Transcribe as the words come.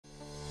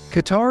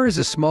Qatar is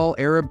a small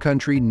Arab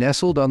country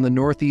nestled on the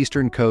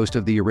northeastern coast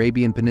of the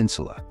Arabian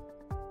Peninsula.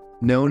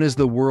 Known as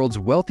the world's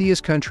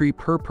wealthiest country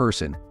per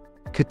person,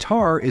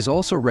 Qatar is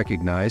also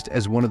recognized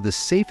as one of the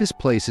safest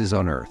places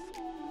on Earth.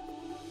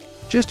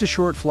 Just a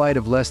short flight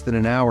of less than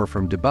an hour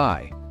from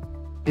Dubai,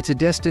 it's a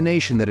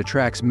destination that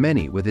attracts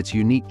many with its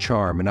unique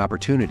charm and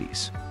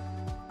opportunities.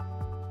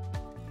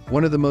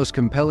 One of the most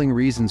compelling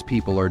reasons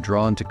people are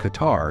drawn to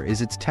Qatar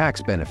is its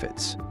tax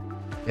benefits.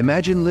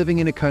 Imagine living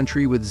in a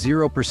country with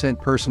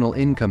 0% personal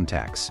income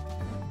tax.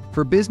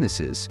 For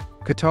businesses,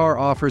 Qatar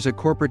offers a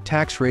corporate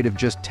tax rate of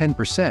just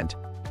 10%,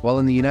 while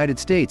in the United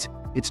States,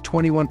 it's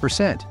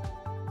 21%.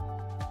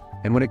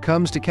 And when it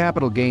comes to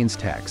capital gains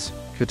tax,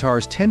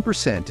 Qatar's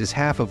 10% is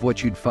half of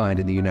what you'd find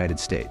in the United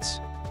States.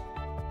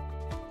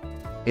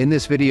 In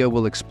this video,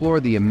 we'll explore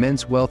the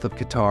immense wealth of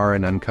Qatar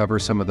and uncover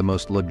some of the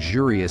most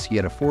luxurious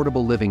yet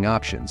affordable living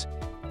options,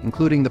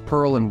 including the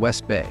Pearl and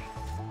West Bay.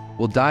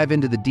 We'll dive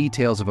into the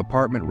details of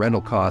apartment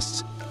rental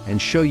costs and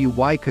show you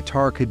why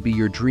Qatar could be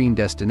your dream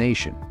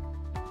destination.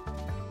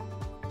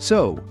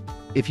 So,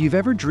 if you've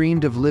ever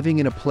dreamed of living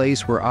in a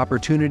place where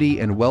opportunity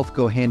and wealth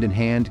go hand in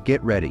hand,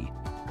 get ready,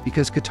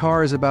 because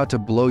Qatar is about to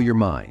blow your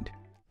mind.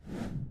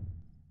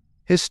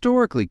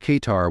 Historically,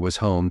 Qatar was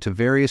home to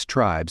various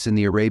tribes in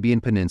the Arabian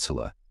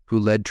Peninsula who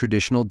led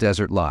traditional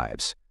desert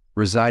lives,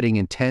 residing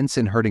in tents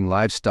and herding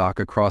livestock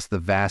across the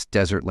vast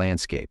desert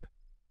landscape.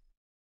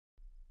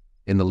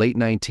 In the late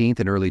 19th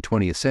and early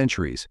 20th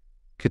centuries,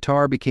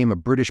 Qatar became a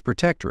British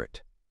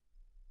protectorate.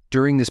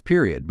 During this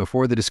period,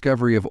 before the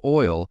discovery of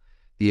oil,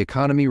 the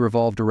economy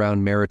revolved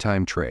around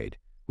maritime trade,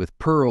 with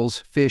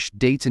pearls, fish,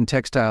 dates, and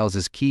textiles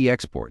as key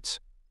exports.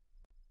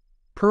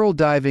 Pearl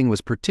diving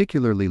was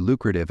particularly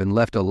lucrative and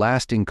left a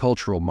lasting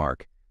cultural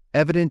mark,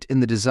 evident in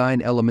the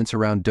design elements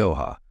around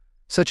Doha,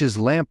 such as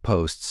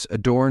lampposts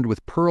adorned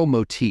with pearl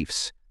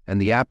motifs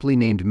and the aptly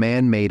named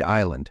man-made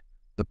island,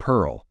 the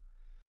Pearl.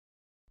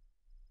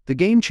 The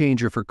game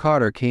changer for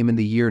Qatar came in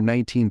the year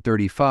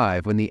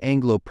 1935 when the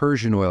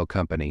Anglo-Persian Oil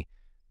Company,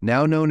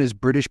 now known as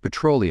British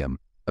Petroleum,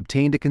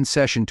 obtained a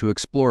concession to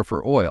explore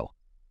for oil.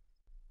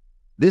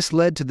 This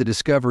led to the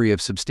discovery of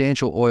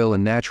substantial oil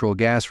and natural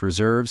gas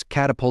reserves,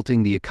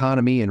 catapulting the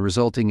economy and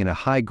resulting in a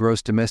high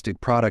gross domestic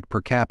product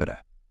per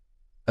capita.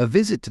 A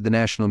visit to the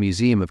National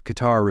Museum of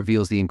Qatar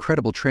reveals the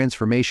incredible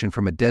transformation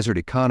from a desert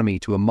economy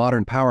to a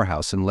modern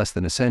powerhouse in less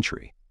than a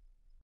century.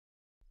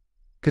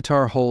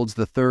 Qatar holds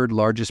the third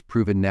largest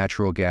proven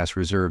natural gas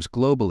reserves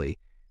globally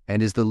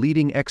and is the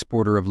leading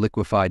exporter of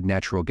liquefied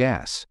natural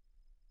gas.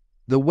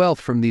 The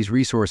wealth from these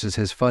resources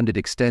has funded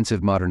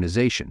extensive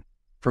modernization,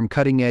 from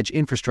cutting-edge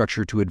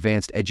infrastructure to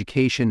advanced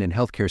education and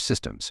healthcare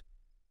systems.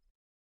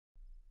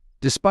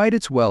 Despite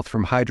its wealth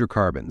from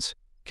hydrocarbons,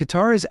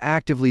 Qatar is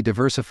actively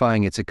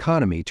diversifying its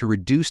economy to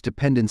reduce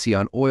dependency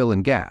on oil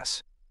and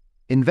gas.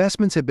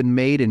 Investments have been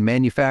made in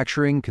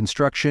manufacturing,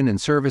 construction, and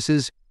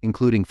services,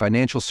 including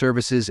financial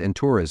services and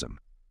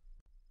tourism.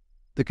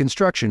 The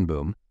construction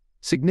boom,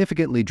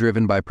 significantly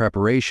driven by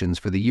preparations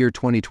for the year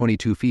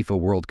 2022 FIFA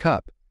World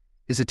Cup,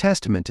 is a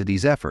testament to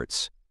these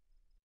efforts.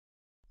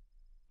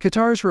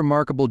 Qatar's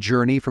remarkable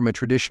journey from a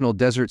traditional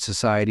desert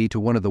society to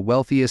one of the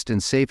wealthiest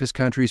and safest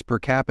countries per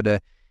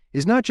capita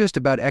is not just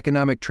about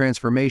economic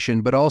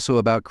transformation but also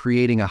about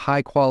creating a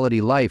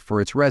high-quality life for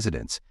its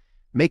residents,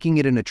 making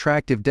it an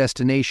attractive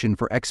destination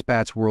for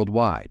expats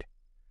worldwide.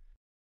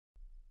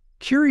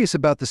 Curious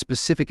about the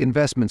specific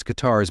investments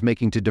Qatar is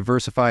making to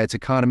diversify its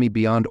economy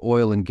beyond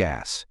oil and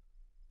gas?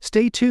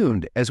 Stay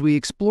tuned as we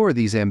explore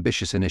these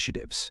ambitious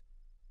initiatives.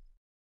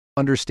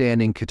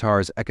 Understanding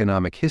Qatar's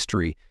economic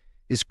history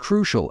is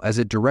crucial as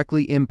it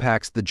directly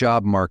impacts the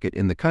job market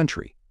in the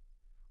country.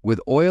 With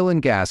oil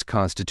and gas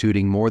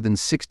constituting more than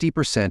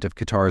 60% of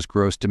Qatar's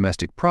gross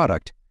domestic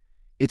product,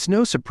 it's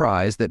no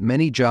surprise that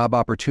many job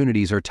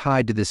opportunities are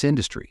tied to this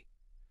industry.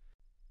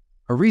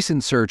 A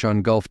recent search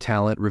on Gulf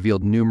Talent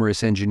revealed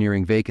numerous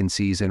engineering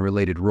vacancies and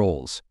related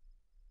roles.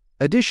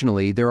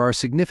 Additionally, there are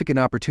significant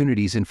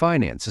opportunities in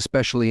finance,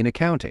 especially in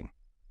accounting.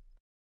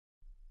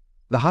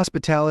 The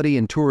hospitality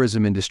and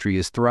tourism industry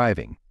is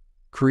thriving,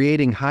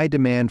 creating high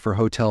demand for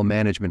hotel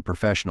management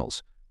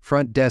professionals,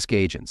 front desk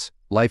agents,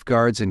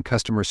 lifeguards, and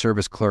customer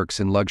service clerks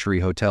in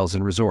luxury hotels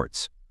and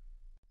resorts.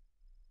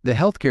 The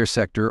healthcare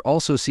sector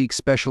also seeks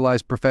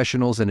specialized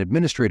professionals and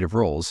administrative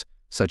roles,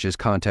 such as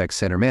contact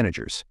center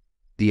managers.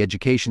 The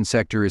education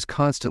sector is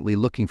constantly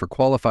looking for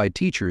qualified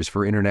teachers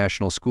for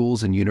international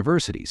schools and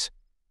universities.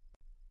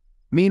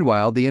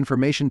 Meanwhile, the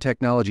information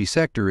technology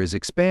sector is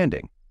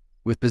expanding,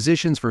 with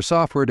positions for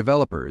software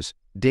developers,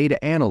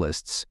 data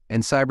analysts,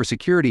 and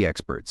cybersecurity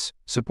experts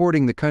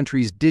supporting the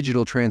country's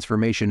digital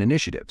transformation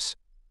initiatives.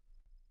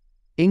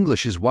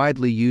 English is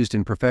widely used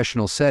in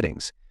professional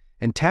settings,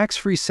 and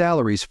tax-free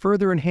salaries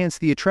further enhance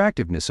the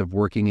attractiveness of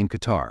working in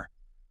Qatar.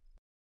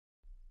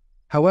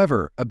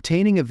 However,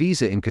 obtaining a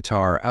visa in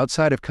Qatar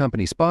outside of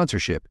company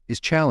sponsorship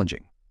is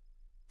challenging.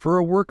 For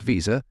a work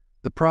visa,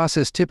 the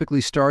process typically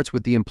starts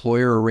with the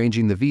employer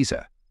arranging the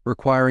visa,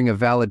 requiring a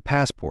valid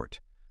passport,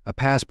 a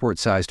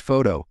passport-sized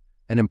photo,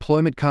 an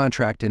employment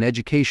contract, and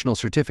educational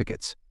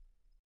certificates.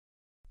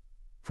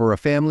 For a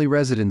family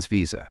residence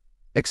visa,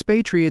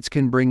 expatriates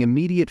can bring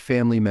immediate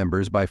family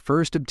members by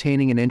first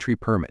obtaining an entry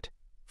permit,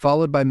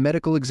 followed by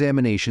medical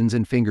examinations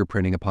and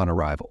fingerprinting upon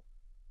arrival.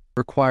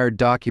 Required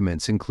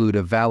documents include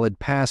a valid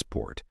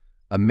passport,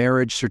 a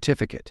marriage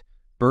certificate,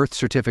 birth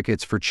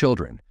certificates for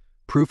children,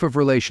 proof of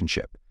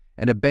relationship,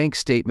 and a bank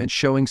statement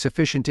showing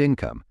sufficient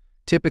income,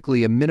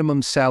 typically a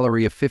minimum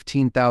salary of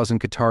 15,000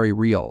 Qatari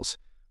riyals,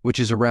 which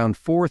is around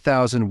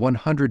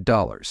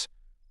 $4,100.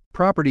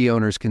 Property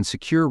owners can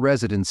secure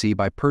residency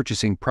by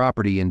purchasing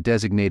property in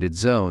designated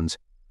zones,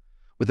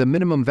 with a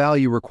minimum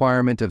value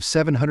requirement of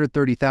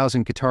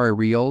 730,000 Qatari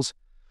riyals,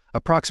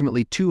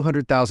 approximately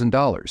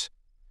 $200,000.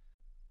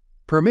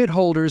 Permit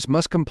holders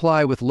must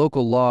comply with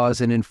local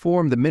laws and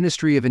inform the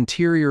Ministry of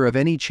Interior of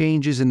any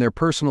changes in their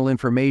personal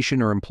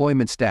information or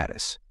employment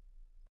status.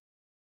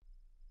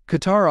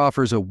 Qatar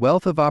offers a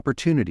wealth of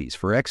opportunities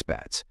for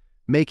expats,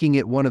 making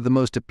it one of the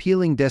most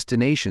appealing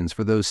destinations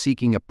for those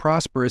seeking a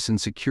prosperous and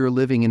secure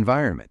living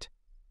environment.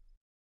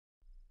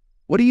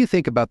 What do you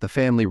think about the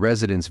family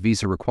residence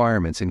visa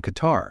requirements in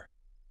Qatar?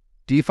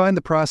 Do you find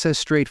the process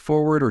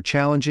straightforward or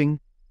challenging,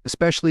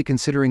 especially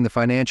considering the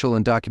financial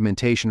and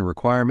documentation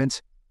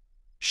requirements?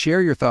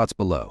 Share your thoughts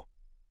below.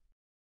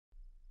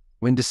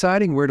 When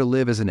deciding where to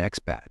live as an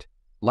expat,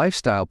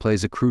 lifestyle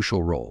plays a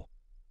crucial role.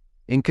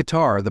 In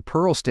Qatar, the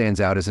Pearl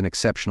stands out as an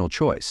exceptional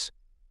choice.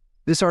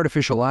 This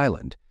artificial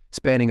island,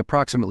 spanning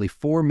approximately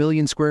 4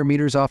 million square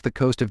meters off the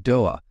coast of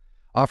Doha,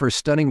 offers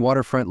stunning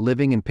waterfront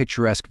living and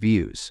picturesque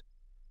views.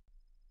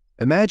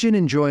 Imagine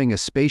enjoying a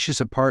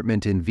spacious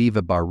apartment in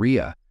Viva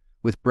Bahria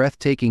with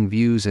breathtaking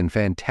views and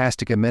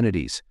fantastic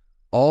amenities,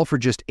 all for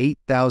just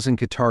 8,000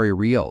 Qatari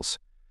riyals,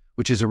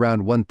 which is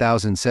around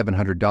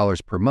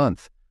 $1,700 per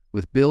month,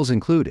 with bills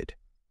included.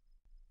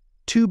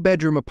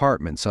 Two-bedroom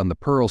apartments on the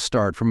Pearl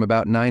start from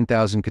about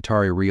 9,000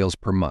 Qatari riyals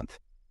per month,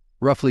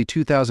 roughly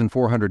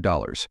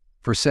 $2,400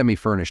 for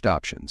semi-furnished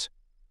options.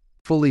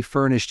 Fully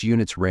furnished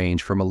units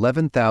range from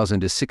 11,000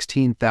 to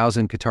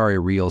 16,000 Qatari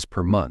riyals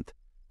per month,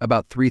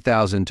 about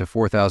 $3,000 to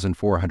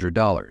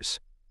 $4,400.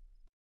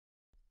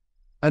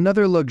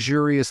 Another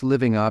luxurious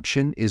living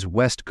option is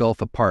West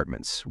Gulf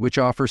Apartments, which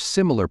offer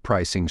similar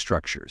pricing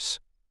structures.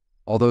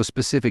 Although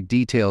specific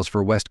details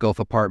for West Gulf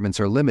Apartments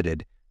are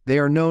limited, they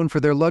are known for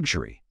their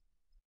luxury.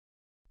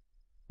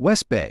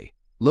 West Bay,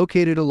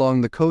 located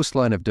along the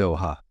coastline of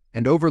Doha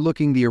and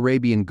overlooking the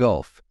Arabian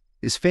Gulf,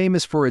 is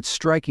famous for its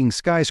striking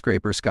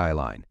skyscraper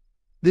skyline.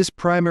 This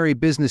primary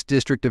business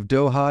district of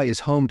Doha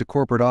is home to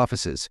corporate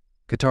offices,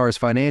 Qatar's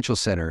financial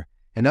center,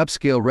 and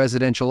upscale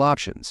residential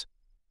options.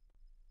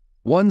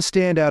 One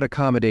standout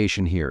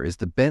accommodation here is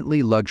the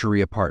Bentley Luxury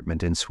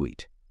Apartment and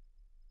Suite.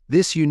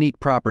 This unique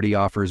property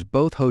offers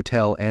both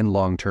hotel and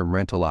long-term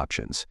rental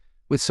options,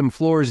 with some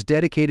floors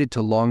dedicated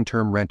to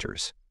long-term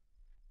renters.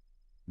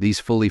 These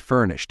fully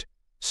furnished,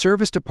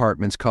 serviced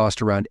apartments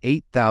cost around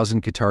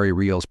 8,000 Qatari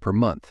riyals per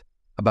month,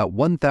 about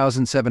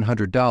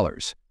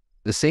 $1,700,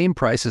 the same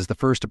price as the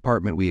first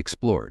apartment we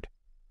explored.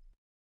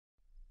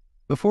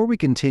 Before we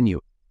continue,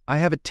 I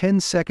have a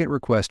 10-second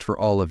request for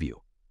all of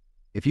you.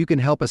 If you can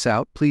help us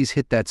out, please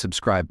hit that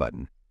subscribe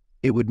button.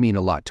 It would mean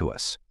a lot to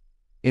us.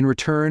 In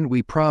return,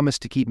 we promise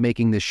to keep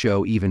making this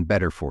show even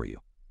better for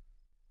you.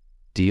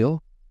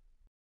 Deal?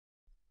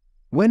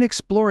 When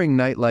exploring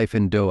nightlife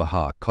in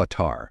Doha,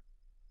 Qatar,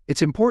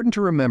 it's important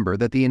to remember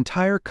that the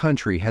entire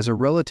country has a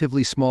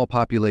relatively small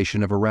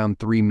population of around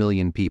 3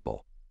 million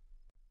people.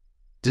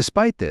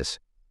 Despite this,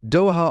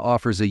 Doha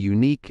offers a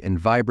unique and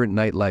vibrant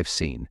nightlife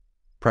scene,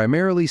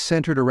 primarily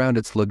centered around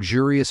its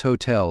luxurious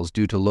hotels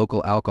due to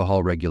local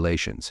alcohol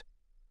regulations.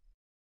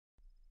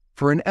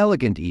 For an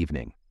elegant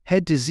evening,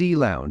 head to Z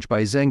Lounge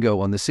by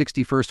Zengo on the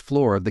 61st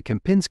floor of the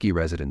Kempinski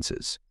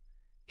Residences.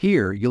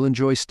 Here, you'll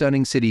enjoy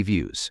stunning city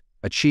views,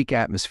 a chic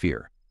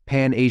atmosphere,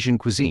 Pan-Asian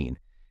cuisine,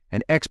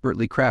 and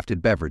expertly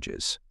crafted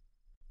beverages.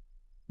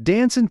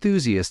 Dance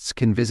enthusiasts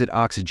can visit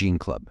Oxygen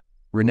Club,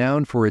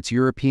 renowned for its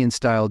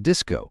European-style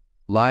disco,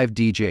 live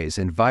DJs,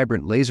 and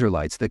vibrant laser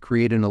lights that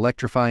create an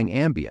electrifying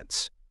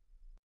ambience.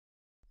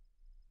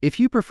 If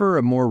you prefer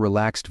a more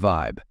relaxed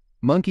vibe,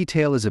 Monkey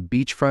Tail is a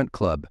beachfront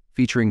club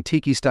featuring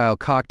tiki-style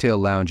cocktail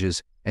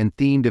lounges and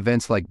themed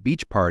events like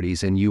beach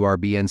parties and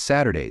URBN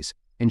Saturdays,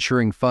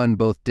 ensuring fun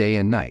both day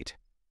and night.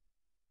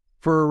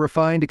 For a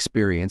refined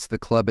experience, the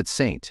club at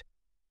St.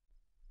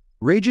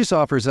 Regis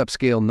offers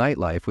upscale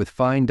nightlife with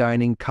fine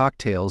dining,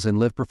 cocktails, and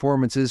live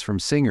performances from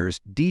singers,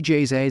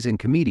 DJs, and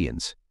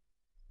comedians.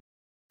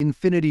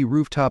 Infinity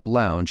Rooftop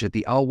Lounge at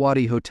the Al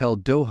Wadi Hotel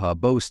Doha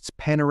boasts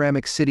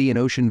panoramic city and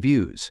ocean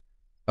views,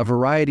 a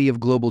variety of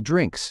global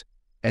drinks,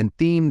 and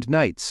themed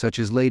nights such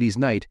as Ladies'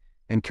 Night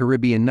and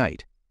Caribbean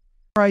Night.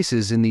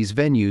 Prices in these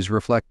venues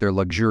reflect their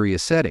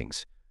luxurious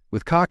settings,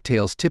 with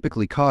cocktails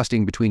typically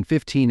costing between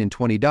 $15 and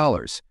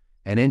 $20,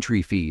 and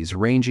entry fees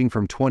ranging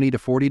from $20 to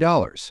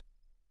 $40.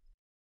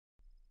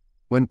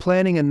 When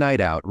planning a night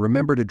out,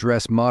 remember to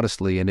dress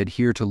modestly and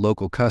adhere to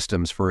local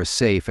customs for a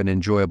safe and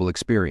enjoyable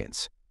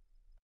experience.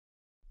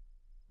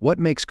 What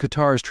makes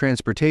Qatar's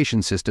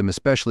transportation system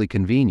especially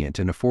convenient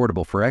and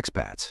affordable for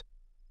expats?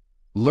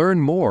 Learn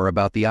more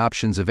about the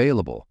options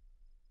available.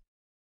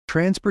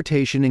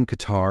 Transportation in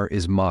Qatar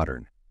is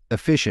modern,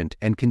 efficient,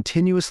 and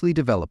continuously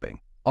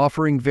developing,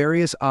 offering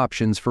various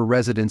options for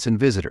residents and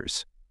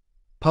visitors.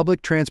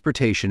 Public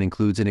transportation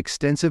includes an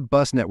extensive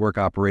bus network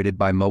operated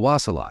by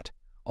Mawassalat,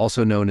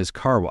 also known as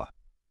Karwa.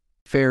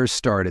 Fares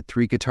start at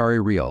 3 Qatari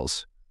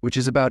riyals, which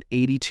is about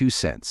 82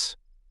 cents.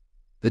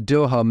 The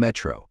Doha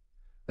Metro,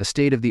 a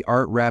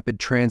state-of-the-art rapid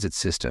transit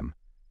system,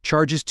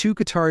 charges 2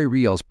 Qatari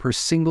riyals per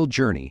single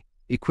journey,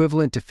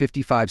 equivalent to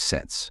 55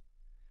 cents.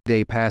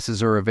 Day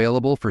passes are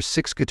available for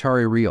 6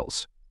 Qatari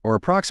riyals, or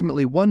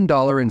approximately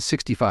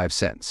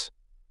 $1.65.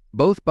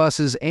 Both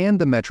buses and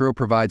the metro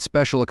provide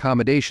special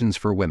accommodations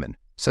for women,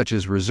 such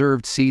as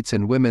reserved seats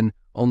and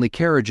women-only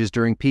carriages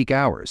during peak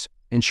hours,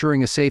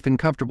 ensuring a safe and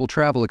comfortable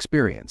travel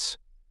experience.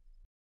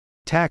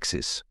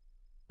 Taxis,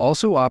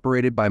 also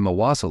operated by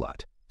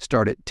Mawassalat,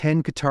 start at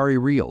 10 Qatari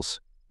riyals,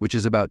 which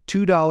is about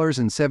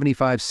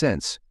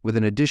 $2.75, with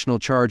an additional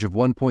charge of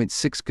 1.6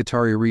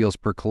 Qatari riyals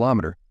per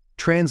kilometer,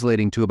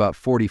 translating to about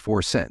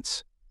 44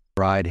 cents.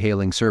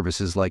 Ride-hailing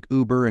services like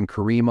Uber and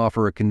Careem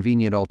offer a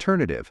convenient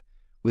alternative,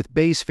 with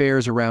base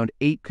fares around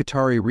 8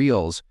 Qatari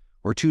riyals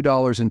or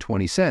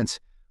 $2.20,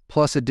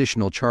 plus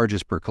additional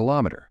charges per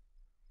kilometer.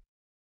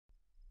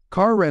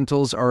 Car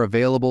rentals are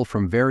available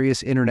from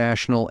various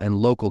international and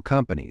local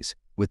companies,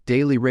 with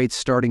daily rates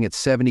starting at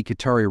 70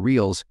 Qatari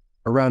riyals,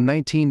 around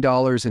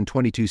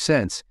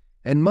 $19.22,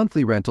 and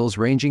monthly rentals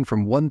ranging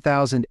from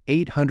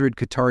 1,800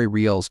 Qatari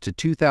riyals to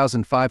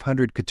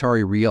 2,500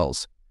 Qatari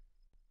riyals,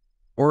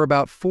 or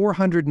about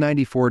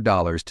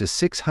 $494 to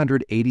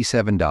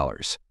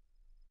 $687.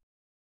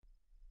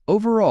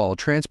 Overall,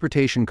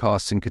 transportation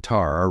costs in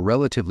Qatar are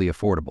relatively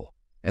affordable,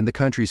 and the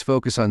country's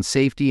focus on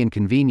safety and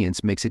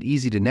convenience makes it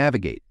easy to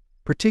navigate,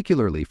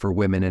 particularly for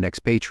women and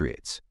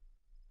expatriates.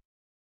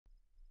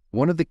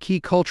 One of the key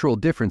cultural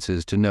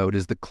differences to note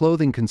is the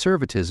clothing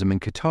conservatism in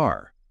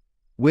Qatar.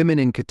 Women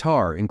in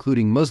Qatar,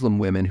 including Muslim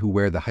women who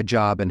wear the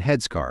hijab and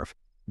headscarf,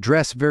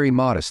 dress very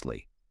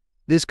modestly.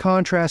 This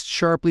contrasts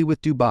sharply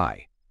with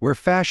Dubai, where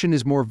fashion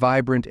is more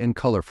vibrant and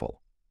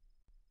colorful.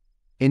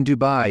 In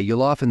Dubai,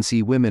 you'll often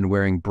see women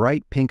wearing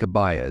bright pink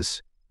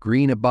abayas,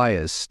 green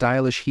abayas,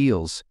 stylish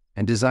heels,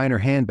 and designer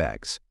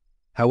handbags.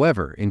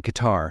 However, in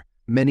Qatar,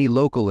 many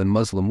local and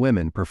Muslim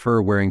women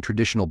prefer wearing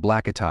traditional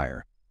black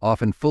attire,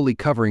 often fully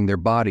covering their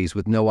bodies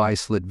with no eye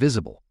slit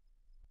visible.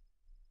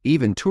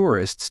 Even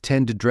tourists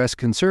tend to dress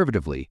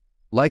conservatively,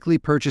 likely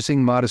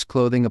purchasing modest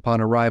clothing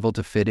upon arrival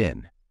to fit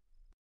in.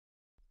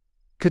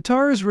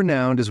 Qatar is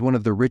renowned as one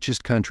of the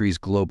richest countries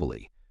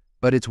globally,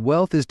 but its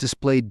wealth is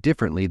displayed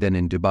differently than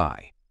in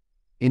Dubai.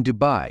 In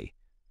Dubai,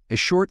 a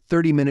short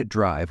 30-minute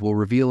drive will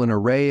reveal an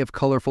array of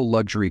colorful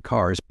luxury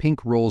cars: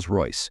 pink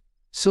Rolls-Royce,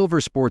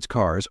 silver sports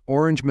cars,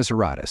 orange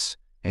Maseratis,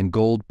 and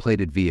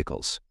gold-plated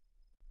vehicles.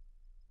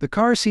 The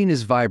car scene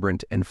is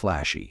vibrant and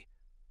flashy.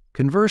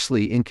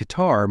 Conversely, in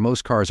Qatar,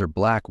 most cars are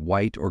black,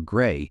 white, or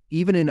gray,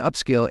 even in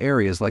upscale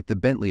areas like the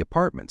Bentley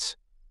apartments.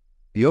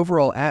 The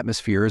overall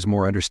atmosphere is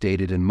more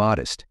understated and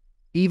modest,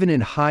 even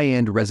in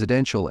high-end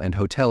residential and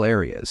hotel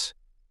areas.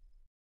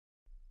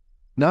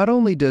 Not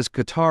only does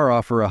Qatar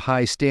offer a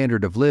high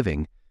standard of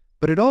living,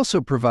 but it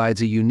also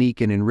provides a unique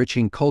and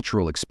enriching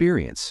cultural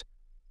experience.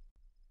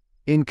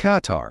 In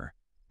Qatar,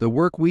 the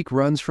work week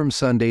runs from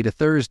Sunday to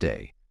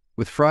Thursday,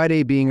 with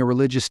Friday being a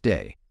religious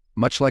day,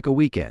 much like a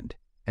weekend,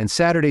 and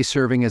Saturday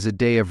serving as a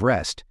day of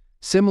rest,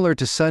 similar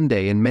to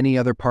Sunday in many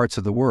other parts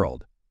of the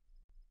world.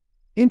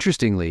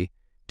 Interestingly,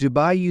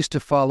 Dubai used to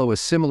follow a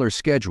similar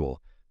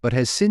schedule, but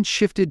has since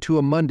shifted to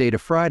a Monday to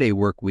Friday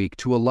work week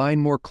to align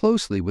more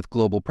closely with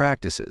global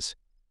practices.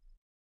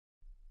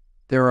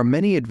 There are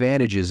many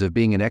advantages of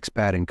being an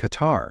expat in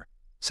Qatar,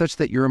 such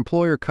that your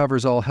employer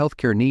covers all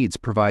healthcare needs,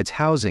 provides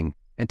housing,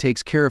 and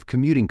takes care of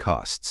commuting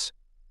costs.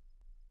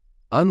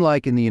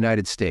 Unlike in the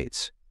United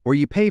States, where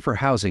you pay for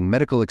housing,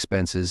 medical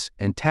expenses,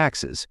 and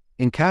taxes,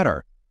 in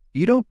Qatar,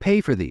 you don't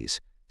pay for these,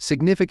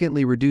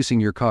 significantly reducing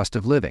your cost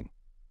of living.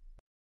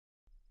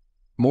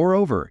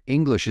 Moreover,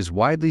 English is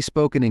widely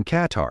spoken in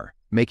Qatar,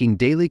 making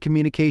daily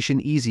communication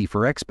easy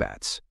for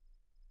expats.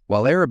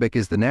 While Arabic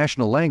is the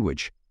national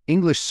language,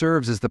 English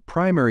serves as the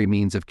primary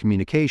means of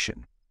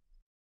communication.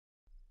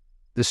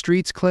 The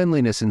streets'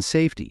 cleanliness and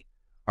safety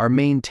are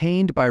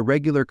maintained by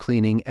regular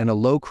cleaning and a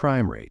low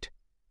crime rate.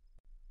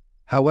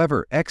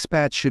 However,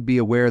 expats should be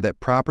aware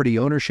that property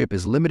ownership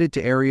is limited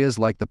to areas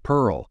like the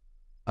Pearl,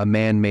 a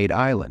man-made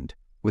island,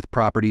 with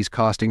properties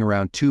costing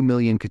around 2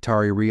 million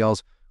Qatari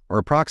riyals, or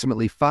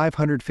approximately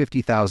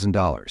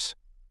 $550,000.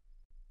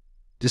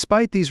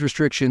 Despite these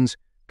restrictions,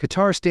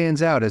 Qatar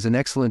stands out as an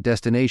excellent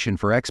destination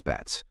for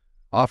expats,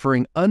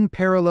 offering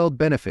unparalleled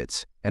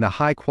benefits and a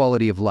high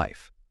quality of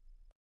life.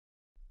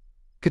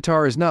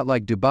 Qatar is not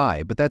like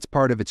Dubai, but that's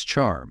part of its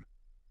charm.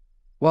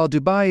 While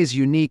Dubai is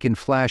unique and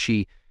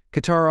flashy,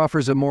 Qatar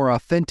offers a more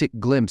authentic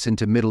glimpse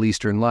into Middle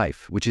Eastern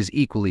life, which is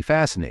equally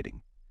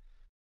fascinating.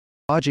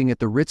 Lodging at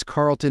the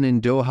Ritz-Carlton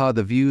in Doha,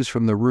 the views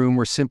from the room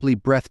were simply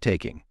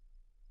breathtaking.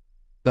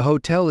 The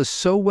hotel is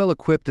so well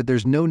equipped that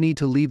there's no need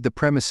to leave the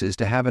premises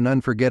to have an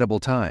unforgettable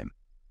time.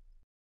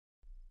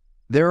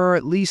 There are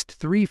at least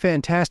 3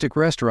 fantastic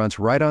restaurants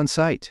right on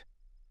site.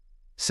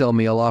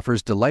 Selmeal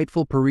offers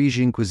delightful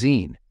Parisian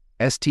cuisine,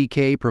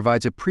 STK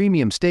provides a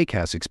premium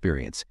steakhouse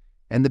experience,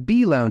 and the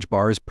B Lounge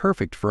bar is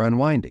perfect for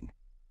unwinding.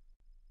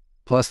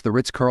 Plus, the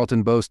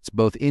Ritz-Carlton boasts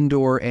both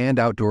indoor and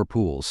outdoor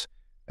pools,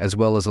 as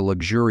well as a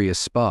luxurious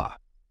spa.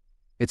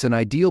 It's an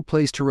ideal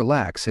place to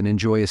relax and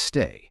enjoy a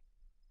stay.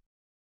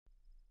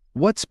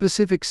 What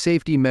specific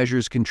safety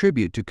measures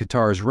contribute to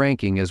Qatar's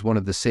ranking as one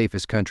of the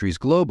safest countries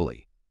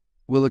globally?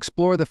 We'll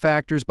explore the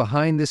factors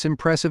behind this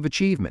impressive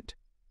achievement.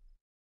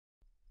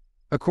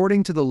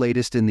 According to the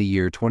latest in the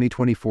year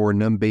 2024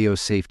 Numbeo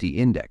Safety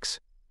Index,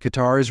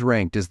 Qatar is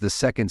ranked as the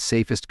 2nd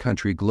safest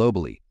country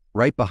globally,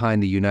 right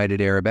behind the United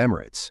Arab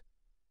Emirates.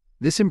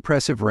 This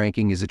impressive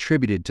ranking is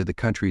attributed to the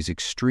country's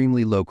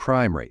extremely low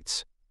crime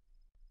rates.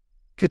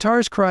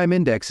 Qatar's crime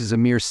index is a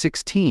mere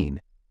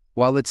 16,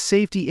 while its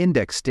safety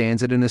index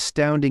stands at an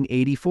astounding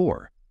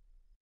 84.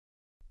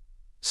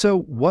 So,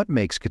 what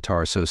makes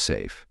Qatar so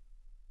safe?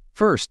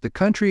 First, the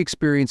country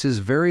experiences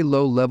very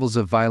low levels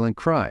of violent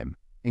crime,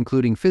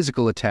 including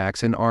physical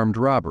attacks and armed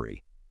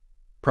robbery.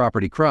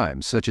 Property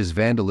crimes, such as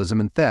vandalism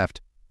and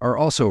theft, are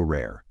also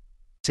rare.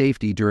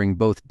 Safety during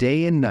both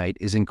day and night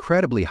is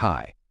incredibly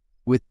high,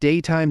 with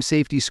daytime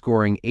safety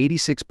scoring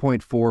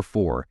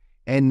 86.44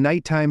 and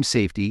nighttime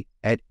safety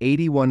at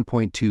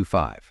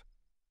 81.25.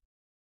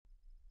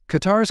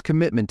 Qatar's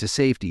commitment to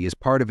safety is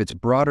part of its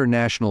broader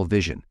national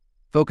vision,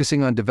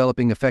 focusing on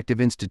developing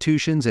effective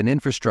institutions and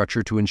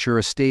infrastructure to ensure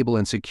a stable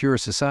and secure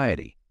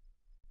society.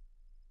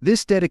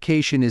 This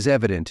dedication is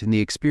evident in the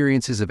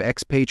experiences of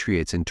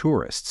expatriates and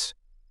tourists,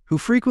 who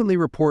frequently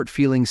report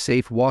feeling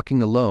safe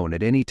walking alone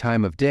at any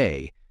time of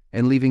day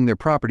and leaving their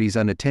properties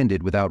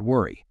unattended without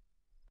worry.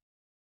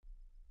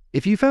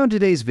 If you found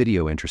today's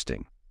video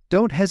interesting,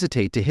 don't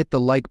hesitate to hit the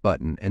like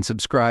button and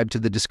subscribe to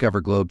the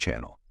Discover Globe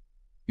channel.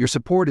 Your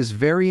support is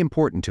very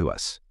important to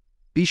us.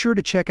 Be sure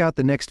to check out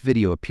the next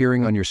video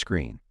appearing on your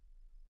screen.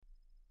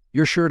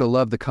 You're sure to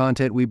love the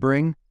content we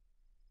bring?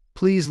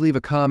 Please leave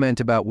a comment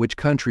about which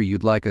country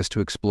you'd like us to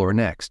explore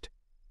next.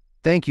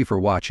 Thank you for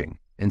watching,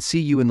 and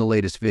see you in the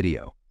latest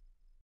video.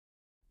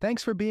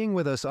 Thanks for being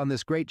with us on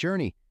this great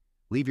journey.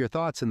 Leave your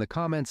thoughts in the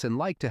comments and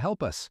like to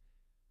help us.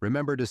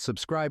 Remember to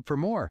subscribe for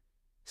more.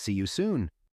 See you soon.